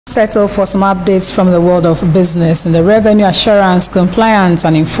Settle for some updates from the world of business. In the Revenue Assurance, Compliance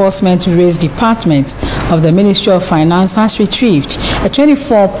and Enforcement Rates Department of the Ministry of Finance has retrieved a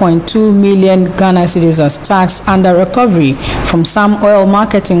 24.2 million Ghana cedis as tax under recovery from some oil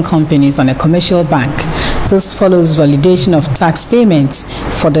marketing companies and a commercial bank. This follows validation of tax payments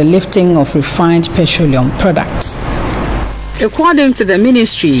for the lifting of refined petroleum products. According to the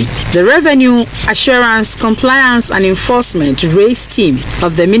ministry, the Revenue Assurance, Compliance and Enforcement Rates team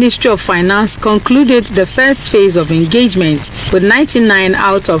of the Ministry of Finance concluded the first phase of engagement with 99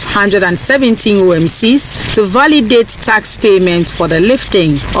 out of 117 OMCs to validate tax payments for the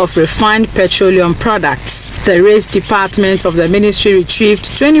lifting of refined petroleum products. The Rates Department of the ministry retrieved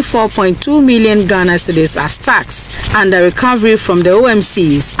 24.2 million Ghana cedis as tax under recovery from the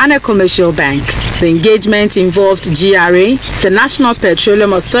OMCs and a commercial bank. The engagement involved GRA, the National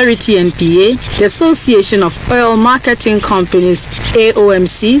Petroleum Authority NPA, the Association of Oil Marketing Companies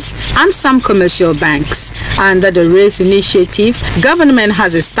AOMCs, and some commercial banks. Under the Rates Initiative, government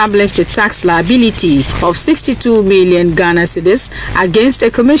has established a tax liability of 62 million Ghana cedis against a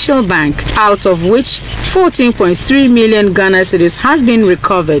commercial bank, out of which 14.3 million Ghana cedis has been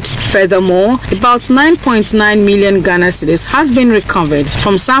recovered. Furthermore, about 9.9 million Ghana cedis has been recovered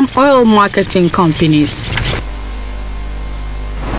from some oil marketing companies.